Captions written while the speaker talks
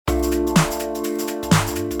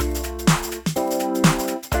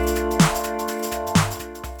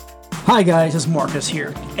Hi guys, it's Marcus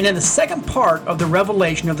here, and in the second part of the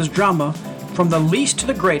revelation of this drama, from the least to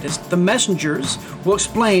the greatest, the messengers will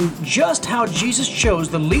explain just how Jesus chose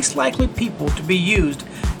the least likely people to be used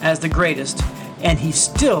as the greatest, and he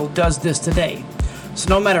still does this today. So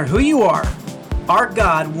no matter who you are, our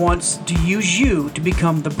God wants to use you to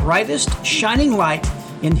become the brightest, shining light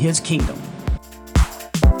in his kingdom.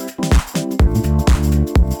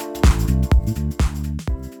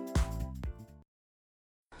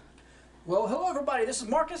 Well, hello everybody, this is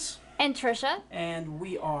Marcus. And Trisha. And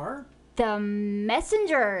we are... The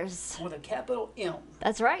Messengers. With a capital M.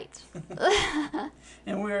 That's right.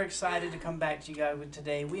 And we're excited to come back to you guys with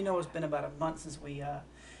today. We know it's been about a month since we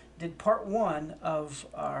did part one of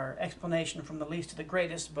our explanation from the least to the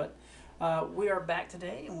greatest, but we are back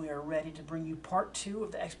today and we are ready to bring you part two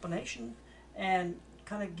of the explanation and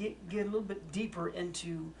kind of get a little bit deeper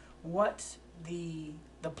into what the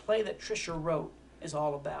play that Trisha wrote is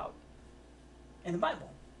all about in the Bible.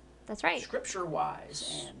 That's right.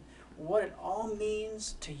 Scripture-wise, and what it all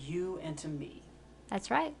means to you and to me. That's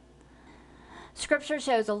right. Scripture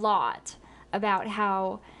shows a lot about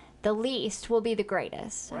how the least will be the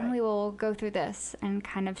greatest. Right. And we will go through this and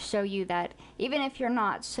kind of show you that even if you're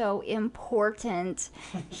not so important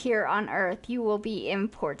here on earth, you will be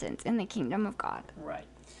important in the kingdom of God. Right.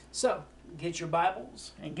 So, get your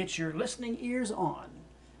Bibles and get your listening ears on.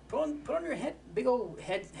 Put on your big old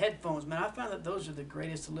headphones, man. I found that those are the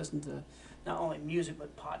greatest to listen to, not only music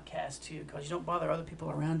but podcasts too, because you don't bother other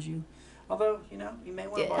people around you. Although, you may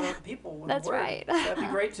want to bother other people with That's a word. right. That'd be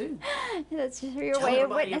great too. That's your Tell way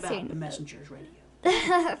of everybody witnessing. about the Messengers Radio.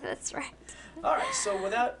 That's right. All right. So,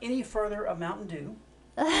 without any further of Mountain Dew,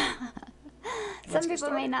 Some people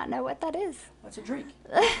may not know what that is. Let's a drink.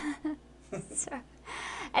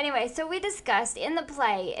 Anyway, so we discussed in the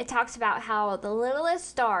play, it talks about how the littlest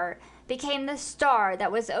star became the star that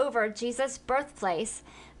was over Jesus' birthplace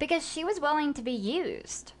because she was willing to be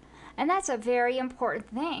used. And that's a very important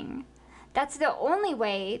thing. That's the only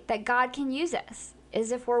way that God can use us,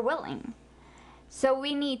 is if we're willing. So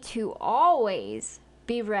we need to always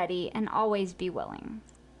be ready and always be willing.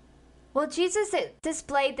 Well, Jesus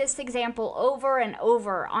displayed this example over and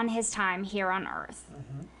over on his time here on earth.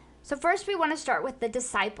 Mm-hmm. So first we want to start with the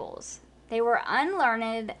disciples. They were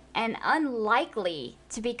unlearned and unlikely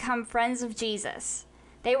to become friends of Jesus.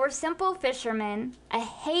 They were simple fishermen, a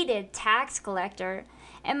hated tax collector,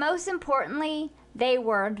 and most importantly, they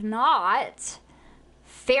were not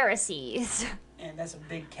Pharisees. And that's a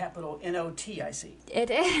big capital N-O-T, I see.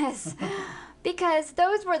 It is. Because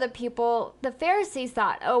those were the people, the Pharisees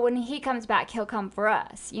thought, oh, when he comes back, he'll come for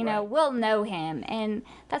us. We'll know him. And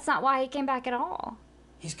that's not why he came back at all.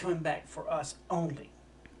 He's coming back for us only.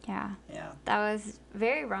 Yeah. Yeah. That was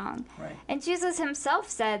very wrong. Right. And Jesus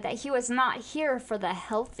himself said that he was not here for the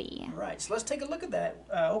healthy. Right. So let's take a look at that.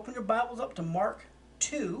 Open your Bibles up to Mark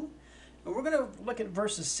 2. And we're going to look at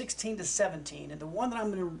verses 16 to 17. And the one that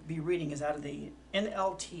I'm going to be reading is out of the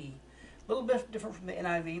NLT. A little bit different from the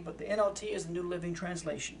NIV, but the NLT is the New Living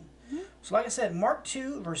Translation. Mm-hmm. So like I said, Mark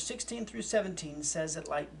 2, verse 16 through 17 says it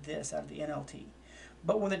like this out of the NLT.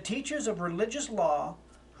 But when the teachers of religious law,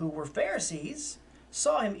 who were Pharisees,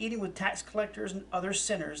 saw him eating with tax collectors and other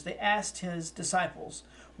sinners, they asked his disciples,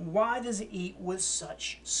 "Why does he eat with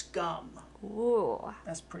such scum?" Ooh.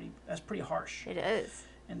 That's pretty harsh. It is.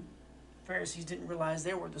 And Pharisees didn't realize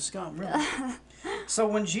they were the scum, really. So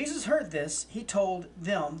when Jesus heard this, he told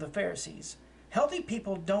them, the Pharisees, "Healthy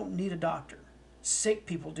people don't need a doctor. Sick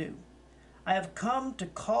people do. I have come to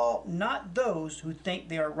call not those who think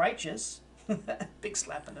they are righteous," big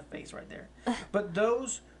slap in the face right there, "but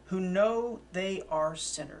those who know they are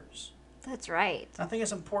sinners." That's right. I think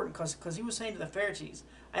it's important because he was saying to the Pharisees,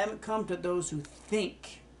 I haven't come to those who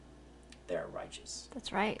think they're righteous.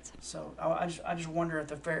 That's right. So I just wonder if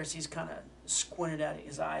the Pharisees kind of squinted at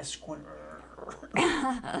his eyes,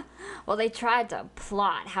 Well, they tried to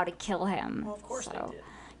plot how to kill him. Well, of course they did.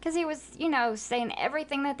 Because he was, saying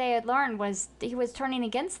everything that they had learned he was turning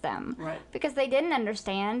against them. Right. Because they didn't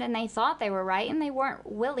understand and they thought they were right and they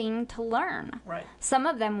weren't willing to learn. Right. Some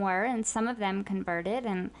of them were and some of them converted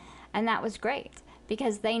and that was great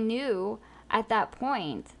because they knew at that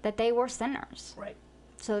point that they were sinners. Right.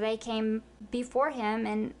 So they came before him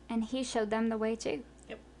and he showed them the way too.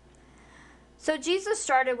 Yep. So Jesus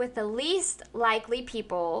started with the least likely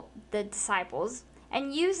people, the disciples,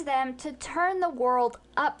 and used them to turn the world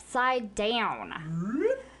upside down.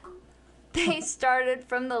 They started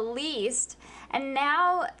from the least, and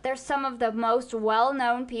now they're some of the most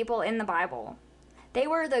well-known people in the Bible. They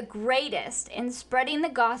were the greatest in spreading the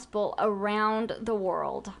gospel around the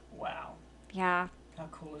world. Wow. Yeah. How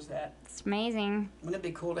cool is that? It's amazing. Wouldn't it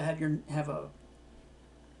be cool to have a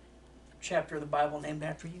chapter of the Bible named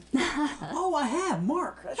after you? Oh, I have,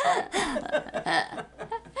 Mark. That's right.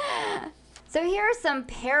 So here are some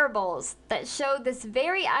parables that show this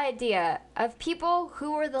very idea of people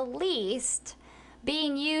who were the least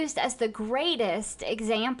being used as the greatest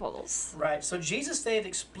examples. Right. So Jesus stated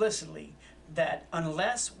explicitly that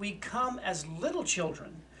unless we come as little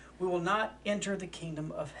children, we will not enter the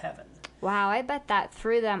kingdom of heaven. Wow, I bet that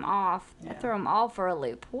threw them off. Yeah. That threw them all for a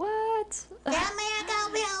loop. What? That man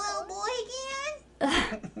gonna be a little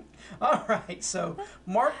boy again? All right, so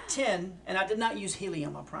Mark 10, and I did not use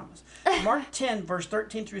helium, I promise. Mark 10, verse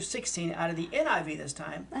 13 through 16, out of the NIV this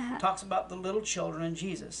time, talks about the little children and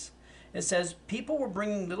Jesus. It says, people were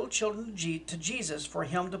bringing little children to Jesus for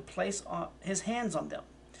him to place his hands on them.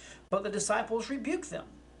 But the disciples rebuked them.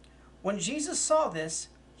 When Jesus saw this,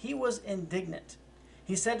 he was indignant.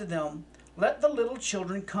 He said to them, let the little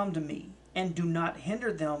children come to me, and do not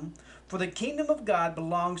hinder them, for the kingdom of God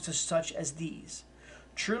belongs to such as these.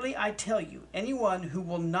 Truly I tell you, anyone who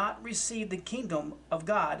will not receive the kingdom of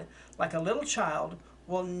God like a little child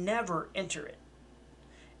will never enter it.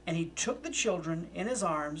 And he took the children in his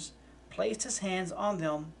arms, placed his hands on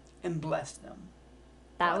them, and blessed them.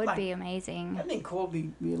 That would be amazing. That'd be cool to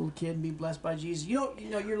be a little kid and be blessed by Jesus. You're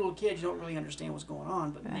a little kid, you don't really understand what's going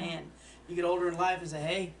on, but man, you get older in life and say,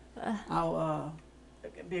 hey,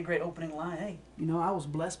 it'd be a great opening line. Hey, I was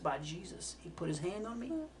blessed by Jesus. He put his hand on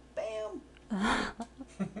me. Bam.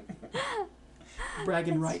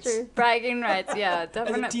 Bragging rights. True. Bragging rights, yeah,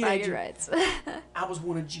 definite bragging teenager. rights. I was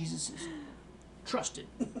one of Jesus's trusted.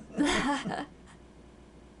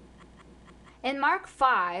 In Mark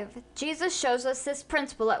 5, Jesus shows us this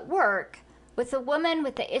principle at work with a woman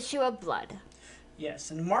with the issue of blood.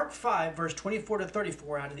 Yes, in Mark 5, verse 24 to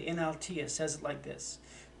 34 out of the NLT, it says it like this.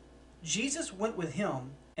 Jesus went with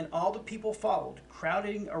him, and all the people followed,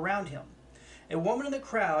 crowding around him. A woman in the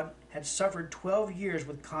crowd had suffered 12 years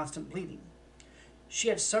with constant bleeding. She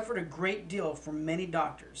had suffered a great deal from many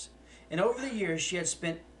doctors, and over the years she had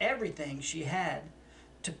spent everything she had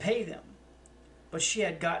to pay them. But she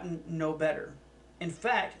had gotten no better. In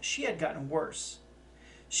fact, she had gotten worse.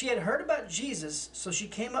 She had heard about Jesus, so she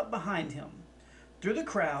came up behind him, through the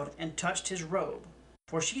crowd, and touched his robe.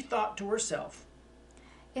 For she thought to herself,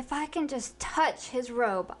 if I can just touch his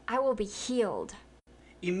robe, I will be healed.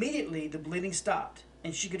 Immediately the bleeding stopped,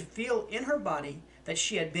 and she could feel in her body that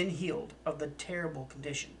she had been healed of the terrible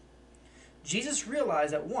condition. Jesus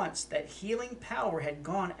realized at once that healing power had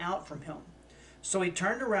gone out from him. So he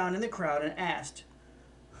turned around in the crowd and asked,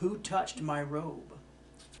 who touched my robe?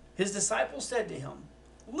 His disciples said to him,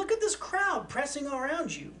 look at this crowd pressing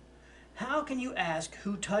around you. How can you ask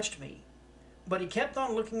who touched me? But he kept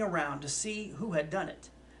on looking around to see who had done it.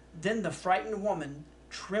 Then the frightened woman,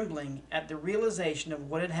 trembling at the realization of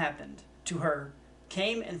what had happened to her,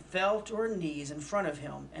 came and fell to her knees in front of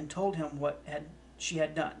him and told him what she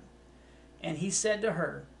had done. And he said to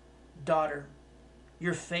her, daughter,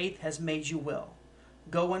 your faith has made you well.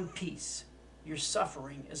 Go in peace. Your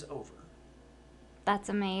suffering is over. That's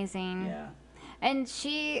amazing. Yeah. And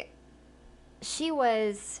she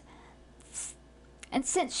was, and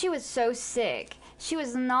since she was so sick, she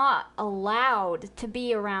was not allowed to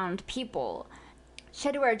be around people. She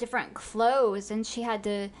had to wear different clothes, and she had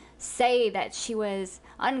to say that she was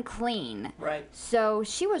unclean. Right. So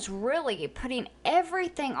she was really putting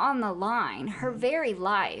everything on the line, her very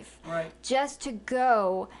life, Right. just to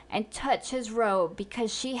go and touch his robe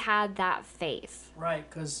because she had that faith. Right,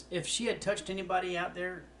 because if she had touched anybody out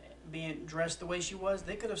there being dressed the way she was,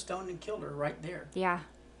 they could have stoned and killed her right there. Yeah,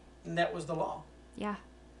 And that was the law. yeah.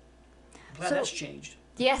 I'm glad So- that's changed.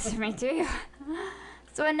 Yes, me too.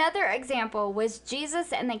 So another example was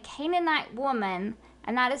Jesus and the Canaanite woman,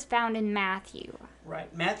 and that is found in Matthew.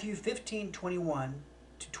 Right. Matthew 15:21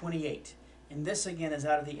 to 28. And this again is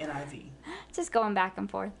out of the NIV. Just going back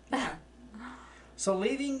and forth. So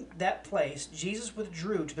leaving that place, Jesus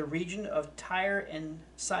withdrew to the region of Tyre and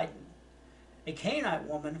Sidon. A Canaanite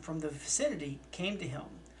woman from the vicinity came to him,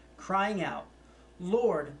 crying out,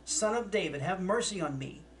 Lord, Son of David, have mercy on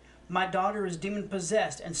me. My daughter is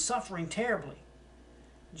demon-possessed and suffering terribly.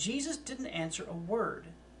 Jesus didn't answer a word.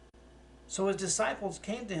 So his disciples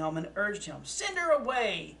came to him and urged him, send her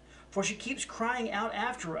away, for she keeps crying out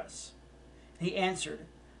after us. He answered,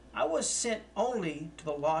 I was sent only to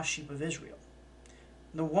the lost sheep of Israel.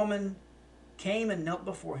 The woman came and knelt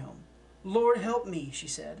before him. Lord, help me, she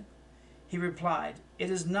said. He replied, it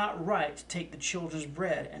is not right to take the children's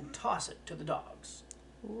bread and toss it to the dogs.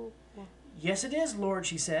 Yes, it is, Lord,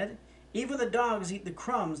 she said. Even the dogs eat the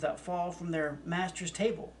crumbs that fall from their master's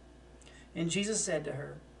table. And Jesus said to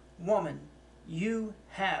her, Woman, you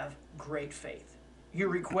have great faith. Your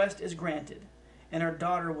request is granted. And her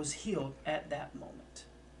daughter was healed at that moment.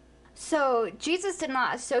 So the Jews did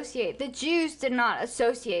not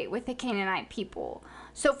associate with the Canaanite people.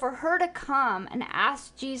 So for her to come and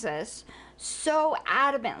ask Jesus so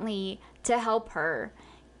adamantly to help her,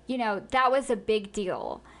 that was a big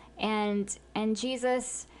deal. And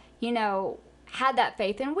Jesus, had that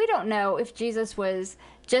faith. And we don't know if Jesus was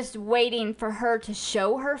just waiting for her to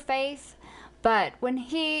show her faith. But when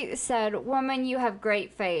he said, Woman, you have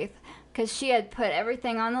great faith, because she had put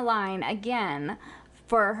everything on the line again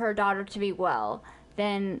for her daughter to be well,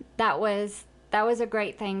 then that was a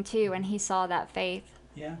great thing too. And he saw that faith.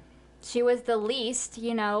 Yeah. She was the least,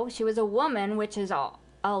 she was a woman, which is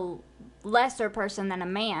a lesser person than a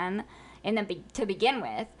man to begin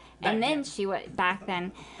with. And then she was back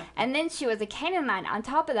then. And then she was a Canaanite on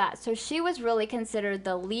top of that. So she was really considered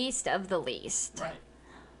the least of the least. Right.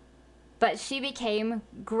 But she became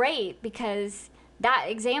great because that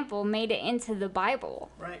example made it into the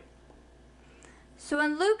Bible. Right. So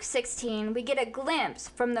in Luke 16, we get a glimpse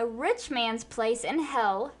from the rich man's place in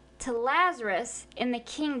hell to Lazarus in the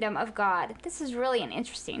kingdom of God. This is really an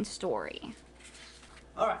interesting story.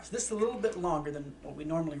 All right, so this is a little bit longer than what we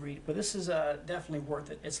normally read, but this is definitely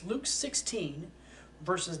worth it. It's Luke 16,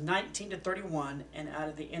 verses 19 to 31, and out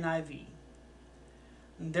of the NIV.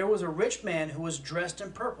 There was a rich man who was dressed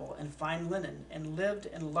in purple and fine linen and lived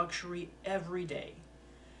in luxury every day.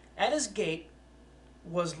 At his gate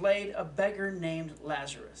was laid a beggar named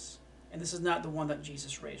Lazarus. And this is not the one that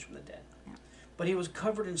Jesus raised from the dead. Yeah. But he was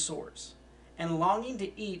covered in sores and longing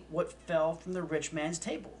to eat what fell from the rich man's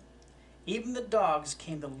table. Even the dogs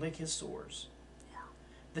came to lick his sores. Yeah.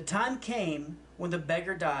 The time came when the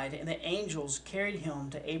beggar died, and the angels carried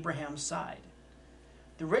him to Abraham's side.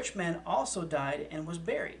 The rich man also died and was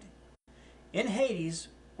buried. In Hades,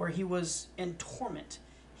 where he was in torment,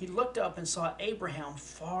 he looked up and saw Abraham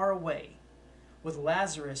far away, with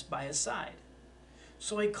Lazarus by his side.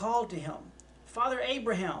 So he called to him, Father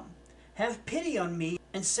Abraham, have pity on me,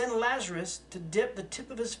 and send Lazarus to dip the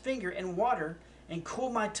tip of his finger in water and cool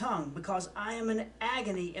my tongue, because I am in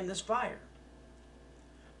agony in this fire.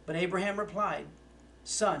 But Abraham replied,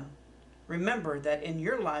 Son, remember that in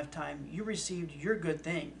your lifetime you received your good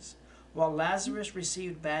things, while Lazarus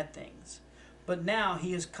received bad things. But now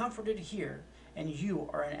he is comforted here, and you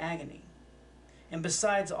are in agony. And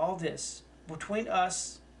besides all this, between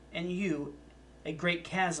us and you a great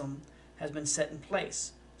chasm has been set in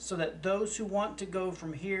place, so that those who want to go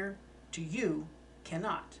from here to you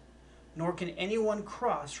cannot, nor can anyone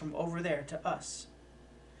cross from over there to us.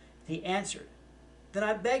 He answered, Then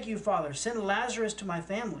I beg you, Father, send Lazarus to my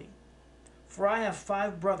family, for I have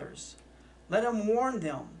 5 brothers. Let him warn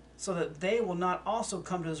them, so that they will not also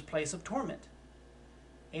come to this place of torment.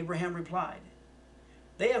 Abraham replied,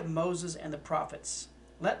 They have Moses and the prophets.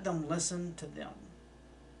 Let them listen to them.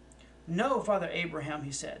 No, Father Abraham,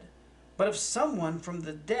 he said, but if someone from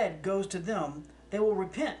the dead goes to them, they will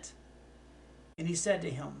repent. And he said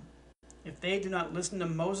to him, If they do not listen to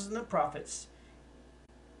Moses and the prophets,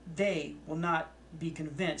 they will not be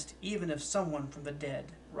convinced, even if someone from the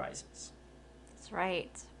dead rises. That's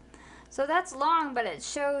right. So that's long, but it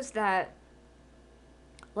shows that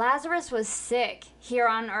Lazarus was sick here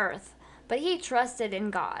on earth, but he trusted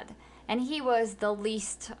in God. And he was the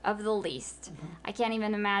least of the least. Mm-hmm. I can't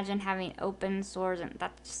even imagine having open sores, and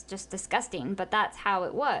that's just disgusting, but that's how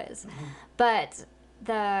it was. Mm-hmm. But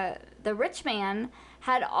the rich man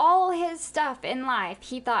had all his stuff in life.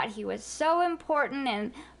 He thought he was so important,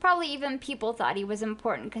 and probably even people thought he was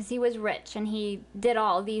important because he was rich and he did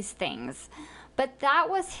all these things. But that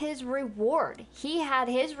was his reward. He had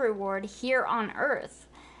his reward here on earth.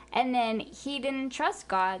 And then he didn't trust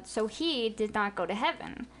God, so he did not go to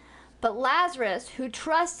heaven. But Lazarus, who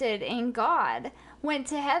trusted in God, went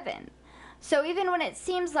to heaven. So even when it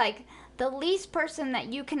seems like the least person that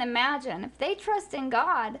you can imagine, if they trust in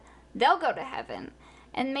God, they'll go to heaven.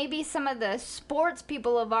 And maybe some of the sports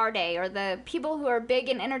people of our day, or the people who are big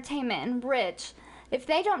in entertainment and rich, if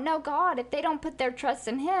they don't know God, if they don't put their trust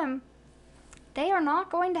in Him, they are not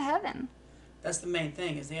going to heaven. That's the main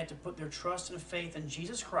thing, is they have to put their trust and faith in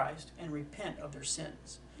Jesus Christ and repent of their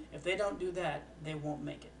sins. If they don't do that, they won't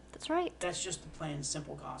make it. That's right. That's just the plain,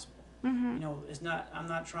 simple gospel. Mm-hmm. You know, it's not. I'm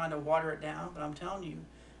not trying to water it down, but I'm telling you,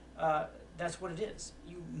 that's what it is.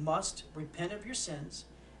 You must repent of your sins,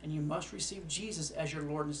 and you must receive Jesus as your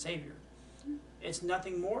Lord and Savior. It's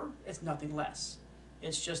nothing more. It's nothing less.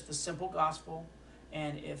 It's just the simple gospel.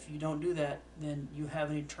 And if you don't do that, then you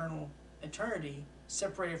have an eternity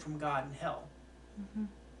separated from God in hell. Mm-hmm.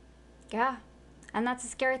 Yeah. And that's a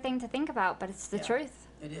scary thing to think about, but it's the Yeah. truth.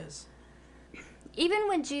 It is. Even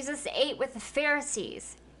when Jesus ate with the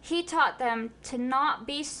Pharisees, he taught them to not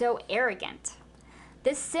be so arrogant.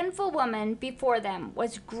 This sinful woman before them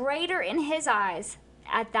was greater in his eyes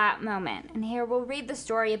at that moment. And here we'll read the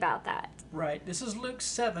story about that. Right. This is Luke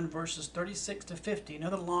 7, verses 36 to 50,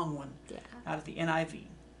 another long one out of the NIV.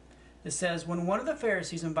 It says, when one of the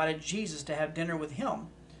Pharisees invited Jesus to have dinner with him,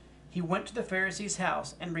 he went to the Pharisee's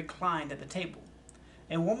house and reclined at the table.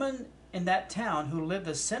 A woman in that town who lived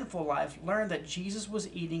a sinful life learned that Jesus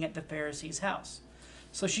was eating at the Pharisee's house.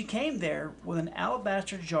 So she came there with an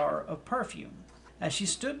alabaster jar of perfume. As she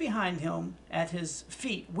stood behind him at his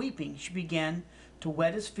feet weeping, she began to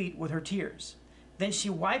wet his feet with her tears. Then she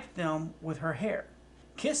wiped them with her hair,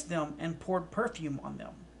 kissed them, and poured perfume on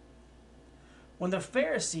them. When the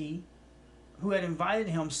Pharisee who had invited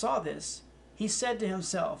him saw this, he said to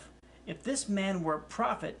himself, if this man were a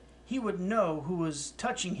prophet, he would know who was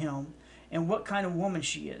touching him and what kind of woman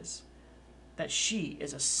she is, that she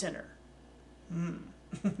is a sinner.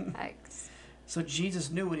 Thanks. So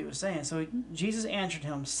Jesus knew what he was saying. So Jesus answered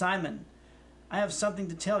him, Simon, I have something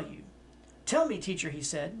to tell you. Tell me, teacher, he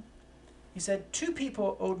said. He said, 2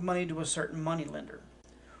 people owed money to a certain moneylender.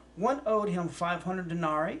 One owed him 500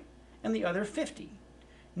 denarii and the other 50.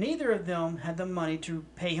 Neither of them had the money to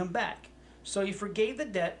pay him back, so he forgave the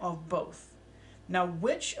debt of both. Now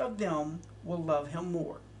which of them will love him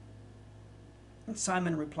more? And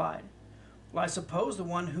Simon replied, well, I suppose the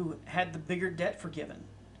one who had the bigger debt forgiven.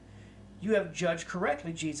 You have judged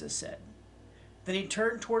correctly, Jesus said. Then he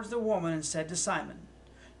turned towards the woman and said to Simon,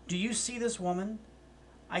 do you see this woman?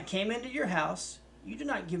 I came into your house. You did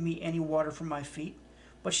not give me any water for my feet,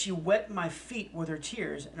 but she wet my feet with her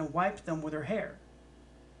tears and wiped them with her hair.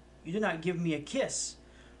 You did not give me a kiss,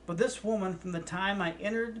 but this woman from the time I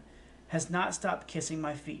entered has not stopped kissing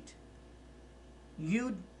my feet.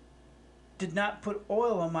 You did not put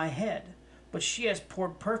oil on my head, but she has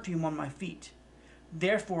poured perfume on my feet.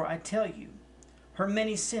 Therefore I tell you, her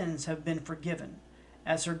many sins have been forgiven,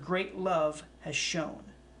 as her great love has shown.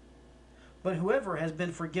 But whoever has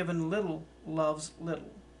been forgiven little loves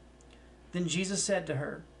little. Then Jesus said to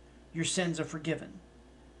her, your sins are forgiven.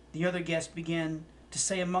 The other guests began to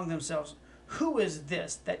say among themselves, who is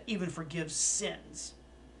this that even forgives sins?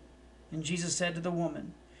 And Jesus said to the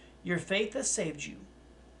woman, your faith has saved you.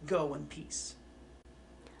 Go in peace.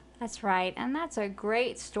 That's right. And that's a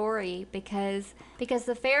great story because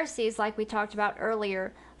the Pharisees, like we talked about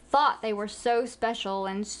earlier, thought they were so special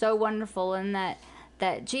and so wonderful, and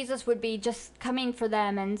that Jesus would be just coming for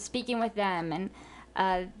them and speaking with them, and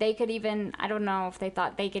they could even, I don't know if they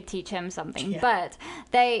thought they could teach him something, but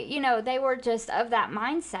they were just of that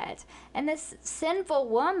mindset. And this sinful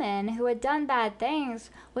woman who had done bad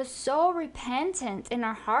things was so repentant in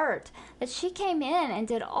her heart that she came in and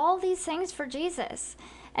did all these things for Jesus.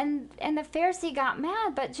 And the Pharisee got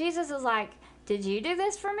mad, but Jesus was like, did you do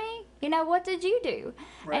this for me? What did you do?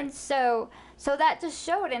 Right. And so that just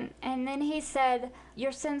showed, and then he said,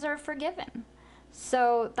 your sins are forgiven.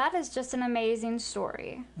 So that is just an amazing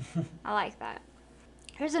story. I like that.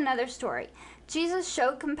 Here's another story. Jesus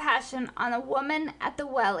showed compassion on a woman at the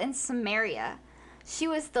well in Samaria. She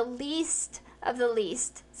was the least of the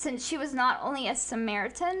least, since she was not only a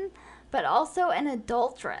Samaritan, but also an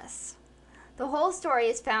adulteress. The whole story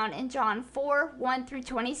is found in John 4, 1 through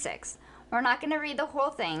 26. We're not going to read the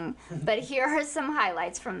whole thing, but here are some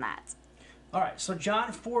highlights from that. All right, so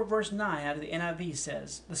John 4, verse 9 out of the NIV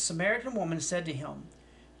says, the Samaritan woman said to him,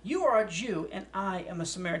 you are a Jew, and I am a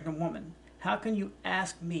Samaritan woman. How can you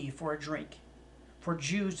ask me for a drink? For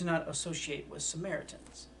Jews do not associate with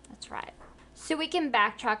Samaritans. That's right. So we can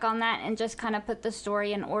backtrack on that and just kind of put the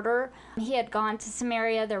story in order. He had gone to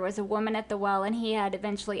Samaria. There was a woman at the well, and he had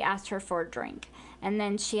eventually asked her for a drink. And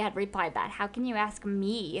then she had replied that, how can you ask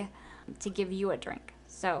me to give you a drink?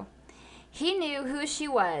 So he knew who she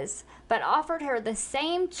was, but offered her the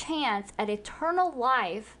same chance at eternal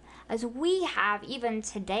life as we have even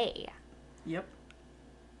today. Yep.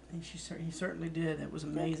 And he certainly did. It was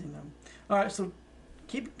amazing, though. All right, so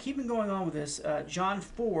keeping going on with this, John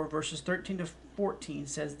 4, verses 13 to 14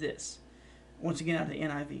 says this. Once again out of the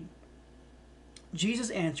NIV. Jesus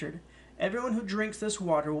answered, everyone who drinks this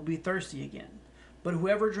water will be thirsty again, but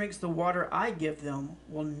whoever drinks the water I give them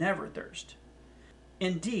will never thirst.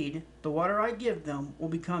 Indeed, the water I give them will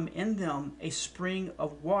become in them a spring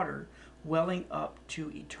of water welling up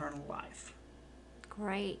to eternal life.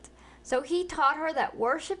 Great. So he taught her that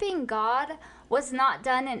worshiping God was not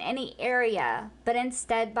done in any area, but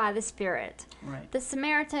instead by the Spirit. Right. The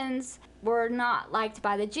Samaritans were not liked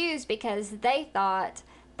by the Jews because they thought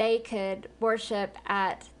they could worship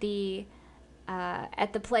at the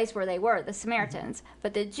at the place where they were, the Samaritans.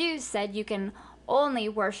 But the Jews said you can only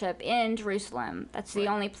worship in Jerusalem. That's the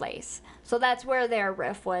Right. only place. So that's where their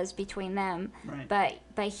riff was between them. Right.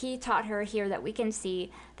 But he taught her here that we can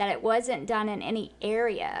see that it wasn't done in any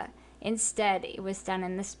area. Instead, it was done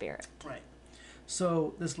in the Spirit. Right.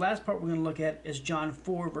 So this last part we're going to look at is John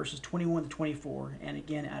 4, verses 21 to 24, and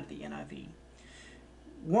again out of the NIV.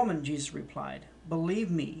 Woman, Jesus replied,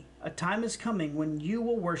 believe me, a time is coming when you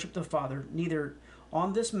will worship the Father neither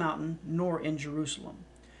on this mountain nor in Jerusalem.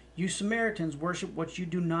 You Samaritans worship what you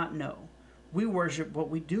do not know. We worship what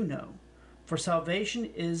we do know, for salvation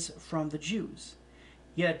is from the Jews.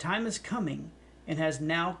 Yet a time is coming and has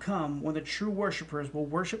now come when the true worshipers will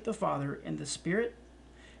worship the Father in the Spirit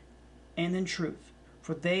and in truth,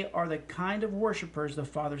 for they are the kind of worshipers the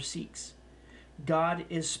Father seeks. God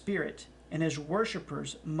is Spirit, and his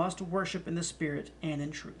worshipers must worship in the Spirit and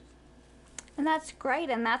in truth. And that's great,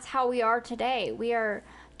 and that's how we are today. We are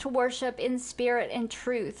to worship in spirit and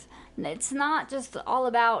truth. And it's not just all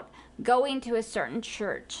about going to a certain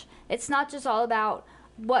church. It's not just all about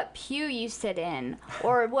what pew you sit in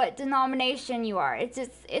or what denomination you are.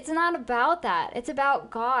 It's not about that. It's about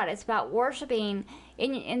God. It's about worshiping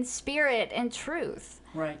in spirit and truth.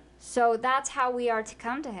 Right. So that's how we are to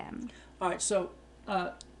come to him. All right. So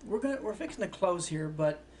we're fixing to close here,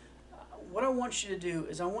 but what I want you to do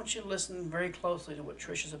is I want you to listen very closely to what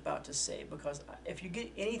Trish is about to say, because if you get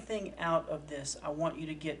anything out of this, I want you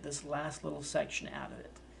to get this last little section out of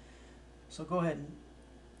it. So go ahead.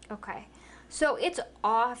 Okay. So it's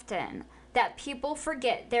often that people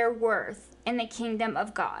forget their worth in the kingdom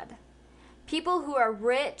of God. People who are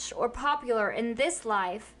rich or popular in this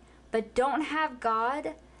life but don't have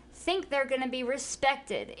God think they're going to be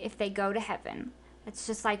respected if they go to heaven. That's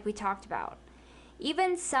just like we talked about.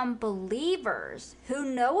 Even some believers who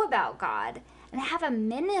know about God and have a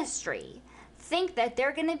ministry think that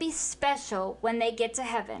they're going to be special when they get to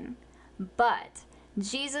heaven. But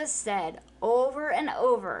Jesus said over and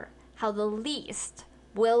over how the least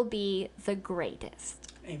will be the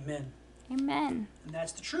greatest. Amen. Amen. And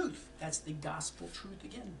that's the truth. That's the gospel truth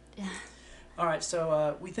again. All right,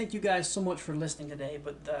 so we thank you guys so much for listening today,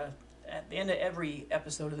 but at the end of every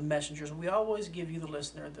episode of The Messengers, we always give you, the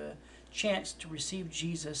listener, the chance to receive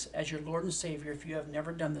Jesus as your Lord and Savior if you have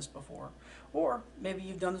never done this before. Or maybe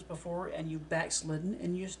you've done this before and you've backslidden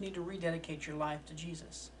and you just need to rededicate your life to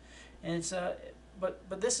Jesus. And it's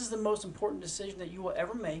but this is the most important decision that you will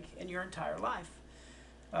ever make in your entire life.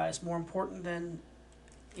 It's more important than,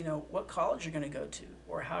 what college you're going to go to,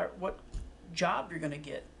 or what job you're going to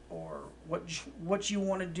get, or what you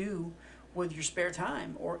want to do with your spare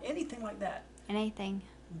time, or anything like that. Anything.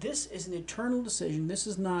 This is an eternal decision. This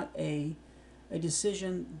is not a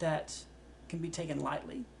decision that can be taken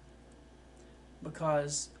lightly,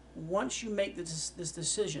 because once you make this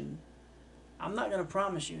decision, I'm not going to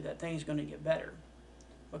promise you that things are going to get better,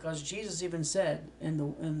 because Jesus even said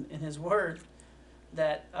in his word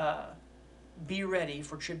that be ready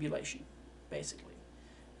for tribulation, basically,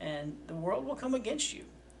 and the world will come against you,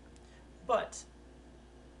 but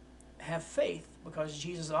have faith, because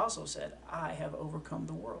Jesus also said, I have overcome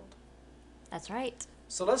the world. That's right.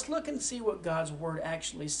 So let's look and see what God's word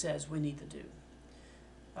actually says we need to do.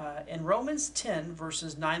 In Romans 10,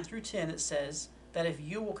 verses 9 through 10, it says that if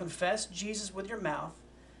you will confess Jesus with your mouth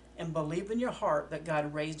and believe in your heart that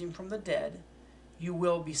God raised him from the dead, you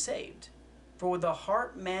will be saved. For with the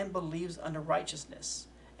heart man believes unto righteousness,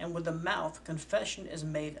 and with the mouth confession is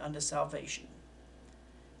made unto salvation.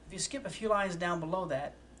 If you skip a few lines down below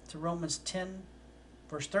that, to Romans 10,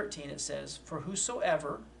 verse 13, it says, for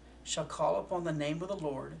whosoever shall call upon the name of the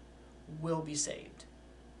Lord will be saved.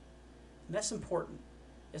 And that's important,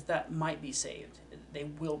 is that might be saved. They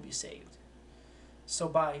will be saved. So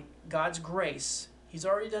by God's grace, he's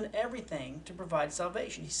already done everything to provide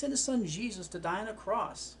salvation. He sent his son Jesus to die on a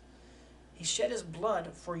cross. He shed his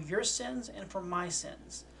blood for your sins and for my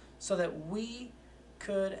sins, so that we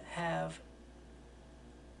could have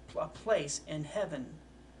a place in heaven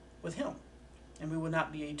with him, and we would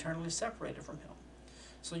not be eternally separated from him.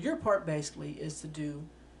 So your part basically is to do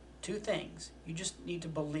two things. You just need to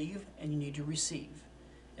believe and you need to receive.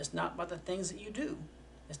 It's not by the things that you do.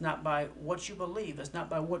 It's not by what you believe. It's not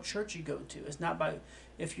by what church you go to. It's not by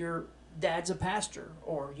if your dad's a pastor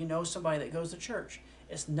or you know somebody that goes to church.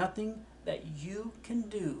 It's nothing that you can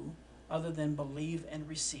do other than believe and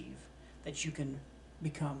receive, that you can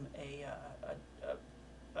become a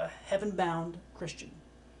heaven-bound Christian.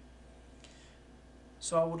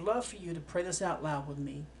 So I would love for you to pray this out loud with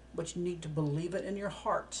me, but you need to believe it in your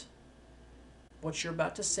heart, what you're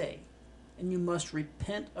about to say. And you must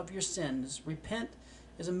repent of your sins. Repent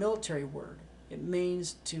is a military word. It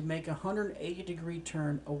means to make a 180-degree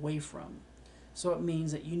turn away from. So it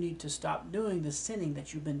means that you need to stop doing the sinning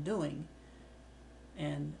that you've been doing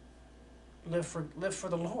and live for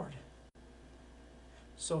the Lord.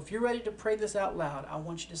 So if you're ready to pray this out loud, I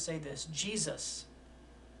want you to say this. Jesus,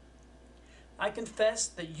 I confess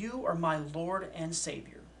that you are my Lord and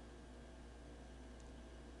Savior.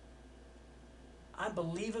 I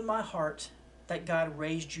believe in my heart that God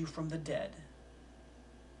raised you from the dead.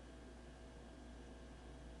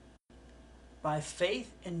 By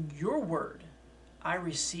faith in your word, I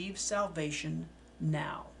receive salvation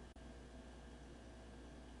now.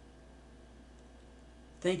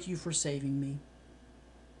 Thank you for saving me.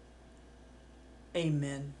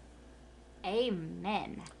 Amen.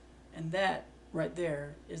 Amen. And that right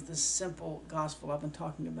there is the simple gospel I've been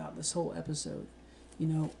talking about this whole episode. You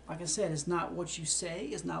know, like I said, it's not what you say,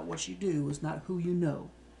 it's not what you do, it's not who you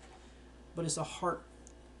know, but it's a heart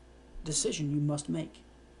decision you must make.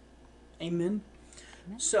 Amen.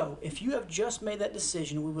 Amen. So, if you have just made that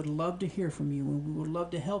decision, we would love to hear from you, and we would love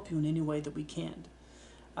to help you in any way that we can.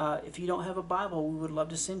 If you don't have a Bible, we would love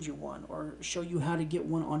to send you one or show you how to get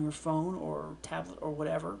one on your phone or tablet or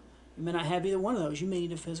whatever. You may not have either one of those. You may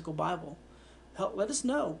need a physical Bible. Let us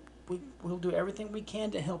know. We'll do everything we can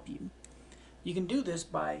to help you. You can do this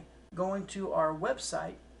by going to our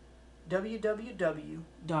website,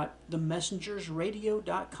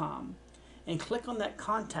 www.themessengersradio.com, and click on that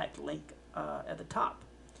contact link at the top.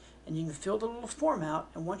 And you can fill the little form out,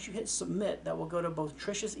 and once you hit submit, that will go to both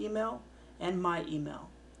Trisha's email and my email.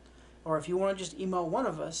 Or if you want to just email one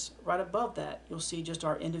of us, right above that, you'll see just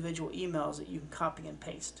our individual emails that you can copy and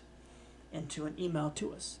paste into an email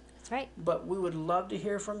to us. That's right. But we would love to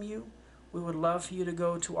hear from you. We would love for you to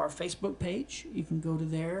go to our Facebook page. You can go to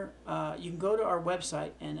there. You can go to our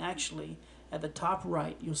website, and actually at the top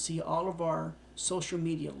right, you'll see all of our social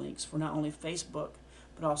media links for not only Facebook,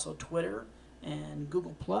 but also Twitter and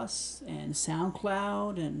Google Plus and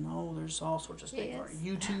SoundCloud, and there's all sorts of stuff. Yes.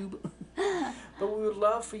 YouTube. But we would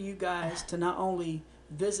love for you guys to not only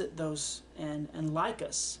visit those and like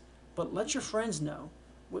us, but let your friends know.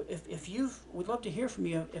 We'd love to hear from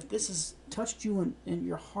you if this has touched you in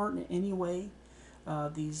your heart in any way.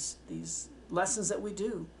 These lessons that we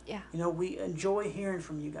do. Yeah. You know, we enjoy hearing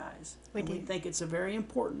from you guys. We do. We think it's very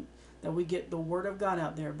important that we get the Word of God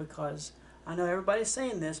out there, because I know everybody's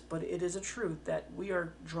saying this, but it is a truth that we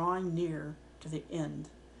are drawing near to the end.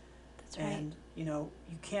 That's right. And, you know,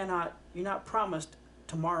 you're not promised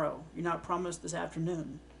tomorrow. You're not promised this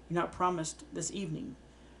afternoon. You're not promised this evening.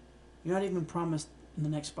 You're not even promised in the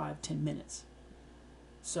next 5-10 minutes.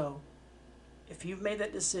 So, if you've made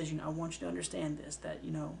that decision, I want you to understand this, that,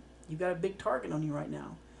 you know, you've got a big target on you right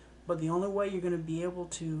now. But the only way you're going to be able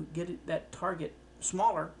to get that target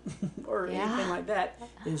smaller or anything like that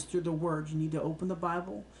is through the Word. You need to open the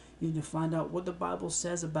Bible. You need to find out what the Bible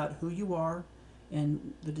says about who you are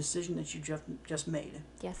and the decision that you just made.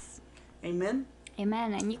 Yes. Amen?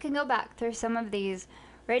 Amen. And you can go back through some of these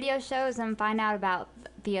radio shows and find out about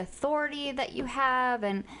the authority that you have,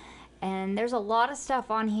 and there's a lot of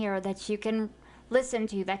stuff on here that you can listen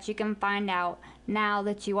to, that you can find out now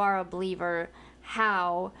that you are a believer,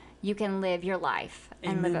 how you can live your life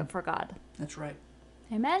and live Amen. it for God. That's right.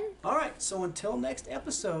 Amen. All right, so until next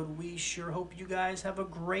episode, we sure hope you guys have a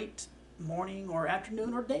great morning or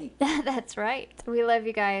afternoon or day. That's right. We love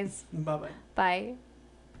you guys. Bye-bye. Bye.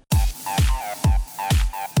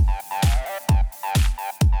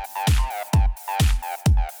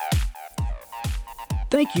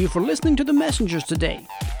 Thank you for listening to The Messengers today.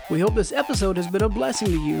 We hope this episode has been a blessing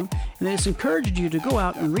to you, and that it's encouraged you to go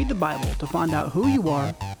out and read the Bible to find out who you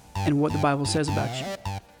are and what the Bible says about you.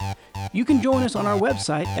 You can join us on our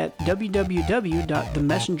website at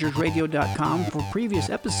www.themessengersradio.com for previous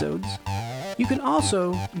episodes. You can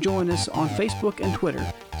also join us on Facebook and Twitter.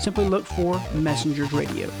 Simply look for Messengers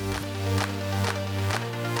Radio.